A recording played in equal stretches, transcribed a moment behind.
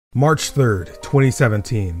March 3rd,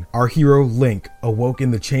 2017, our hero Link awoke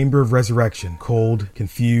in the Chamber of Resurrection, cold,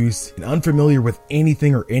 confused, and unfamiliar with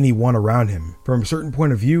anything or anyone around him. From a certain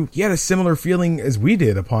point of view, he had a similar feeling as we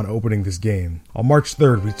did upon opening this game. On March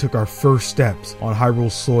 3rd, we took our first steps on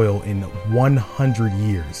Hyrule's soil in 100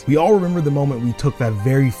 years. We all remember the moment we took that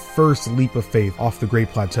very first leap of faith off the Great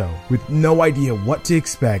Plateau, with no idea what to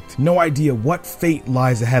expect, no idea what fate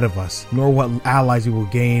lies ahead of us, nor what allies we will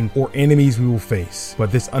gain or enemies we will face.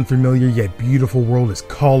 But this unfamiliar yet beautiful world is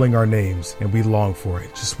calling our names, and we long for it.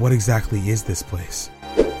 Just what exactly is this place?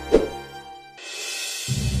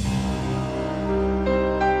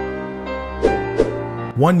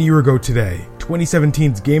 One year ago today,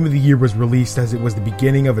 2017's Game of the Year was released as it was the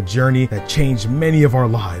beginning of a journey that changed many of our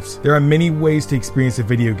lives. There are many ways to experience a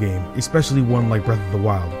video game, especially one like Breath of the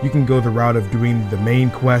Wild. You can go the route of doing the main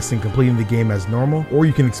quest and completing the game as normal, or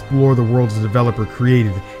you can explore the worlds the developer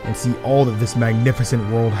created and see all that this magnificent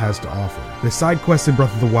world has to offer. The side quests in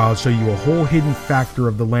Breath of the Wild show you a whole hidden factor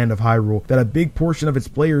of the land of Hyrule that a big portion of its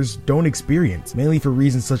players don't experience, mainly for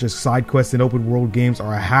reasons such as side quests in open world games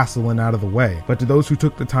are a hassle and out of the way. But to those who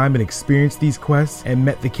took the time and experienced these quests and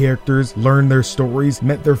met the characters, learned their stories,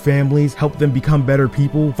 met their families, helped them become better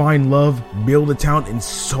people, find love, build a town, and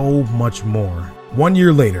so much more. 1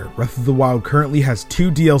 year later, Breath of the Wild currently has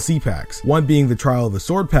 2 DLC packs, one being the Trial of the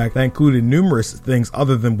Sword pack that included numerous things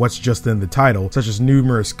other than what's just in the title, such as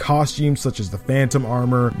numerous costumes such as the Phantom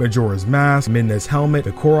Armor, Majora's Mask, Midna's Helmet,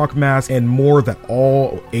 the Korok Mask, and more that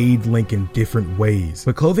all aid Link in different ways.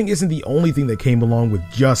 But clothing isn't the only thing that came along with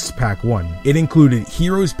just Pack 1. It included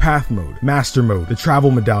Hero's Path Mode, Master Mode, the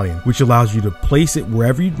Travel Medallion, which allows you to place it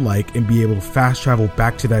wherever you'd like and be able to fast travel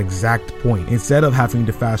back to that exact point, instead of having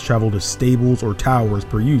to fast travel to stables or towers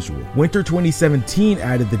per usual. Winter 2017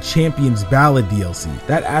 added the Champion's Ballad DLC.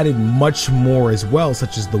 That added much more as well,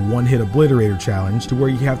 such as the one-hit obliterator challenge, to where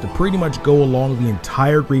you have to pretty much go along the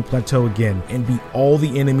entire Great Plateau again and beat all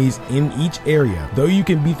the enemies in each area. Though you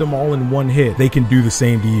can beat them all in one hit, they can do the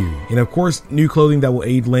same to you. And of course, new clothing that will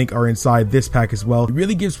aid Link are inside this pack as well. It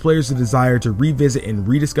really gives players the desire to revisit and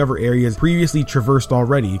rediscover areas previously traversed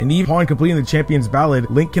already, and even upon completing the Champion's Ballad,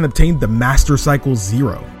 Link can obtain the Master Cycle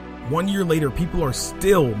 0. 1 year later, people are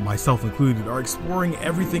still, myself included, are exploring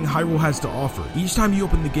everything Hyrule has to offer. Each time you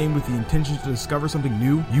open the game with the intention to discover something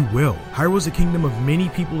new, you will. Hyrule is a kingdom of many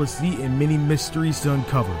people to see and many mysteries to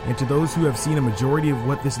uncover. And to those who have seen a majority of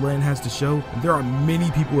what this land has to show, there are many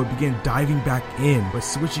people who have begun diving back in, but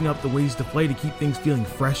switching up the ways to play to keep things feeling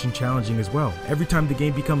fresh and challenging as well. Every time the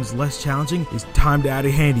game becomes less challenging, it's time to add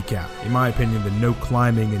a handicap. In my opinion, the no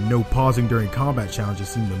climbing and no pausing during combat challenges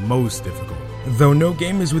seem the most difficult. Though no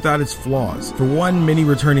game is without its flaws. For one, many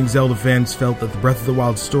returning Zelda fans felt that the Breath of the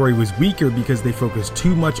Wild story was weaker because they focused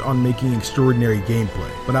too much on making extraordinary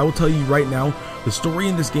gameplay. But I will tell you right now, the story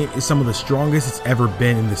in this game is some of the strongest it's ever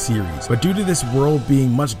been in the series. But due to this world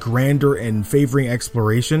being much grander and favoring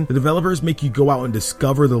exploration, the developers make you go out and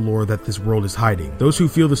discover the lore that this world is hiding. Those who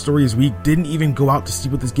feel the story is weak didn't even go out to see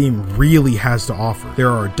what this game really has to offer. There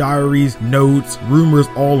are diaries, notes, rumors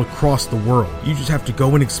all across the world. You just have to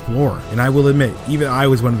go and explore. And I will admit, even I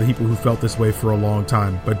was one of the people who felt this way for a long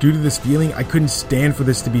time. But due to this feeling, I couldn't stand for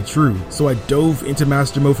this to be true. So I dove into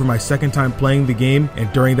Master Mode for my second time playing the game,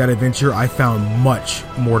 and during that adventure, I found much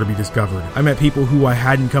more to be discovered. I met people who I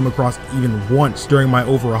hadn't come across even once during my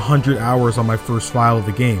over 100 hours on my first file of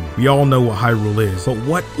the game. We all know what Hyrule is, but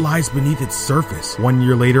what lies beneath its surface? 1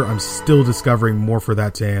 year later, I'm still discovering more for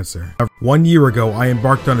that to answer. 1 year ago, I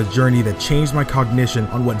embarked on a journey that changed my cognition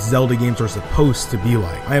on what Zelda games are supposed to be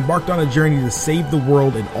like. I embarked on a journey to save the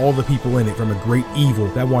world and all the people in it from a great evil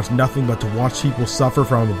that wants nothing but to watch people suffer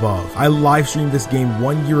from above. I live streamed this game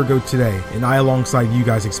 1 year ago today, and I alongside you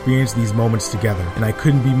guys experienced these moments together, and I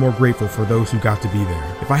couldn't be more grateful for those who got to be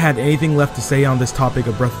there. If I had anything left to say on this topic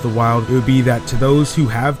of Breath of the Wild, it would be that to those who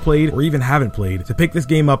have played or even haven't played, to pick this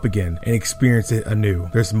game up again and experience it anew.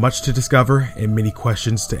 There's much to discover and many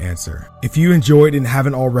questions to answer. If you enjoyed and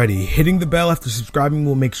haven't already, hitting the bell after subscribing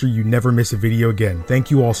will make sure you never miss a video again.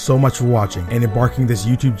 Thank you all so much for watching and embarking this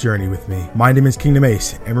YouTube journey with me. My name is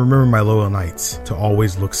KingdomAce, and remember, my loyal knights, to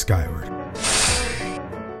always look skyward.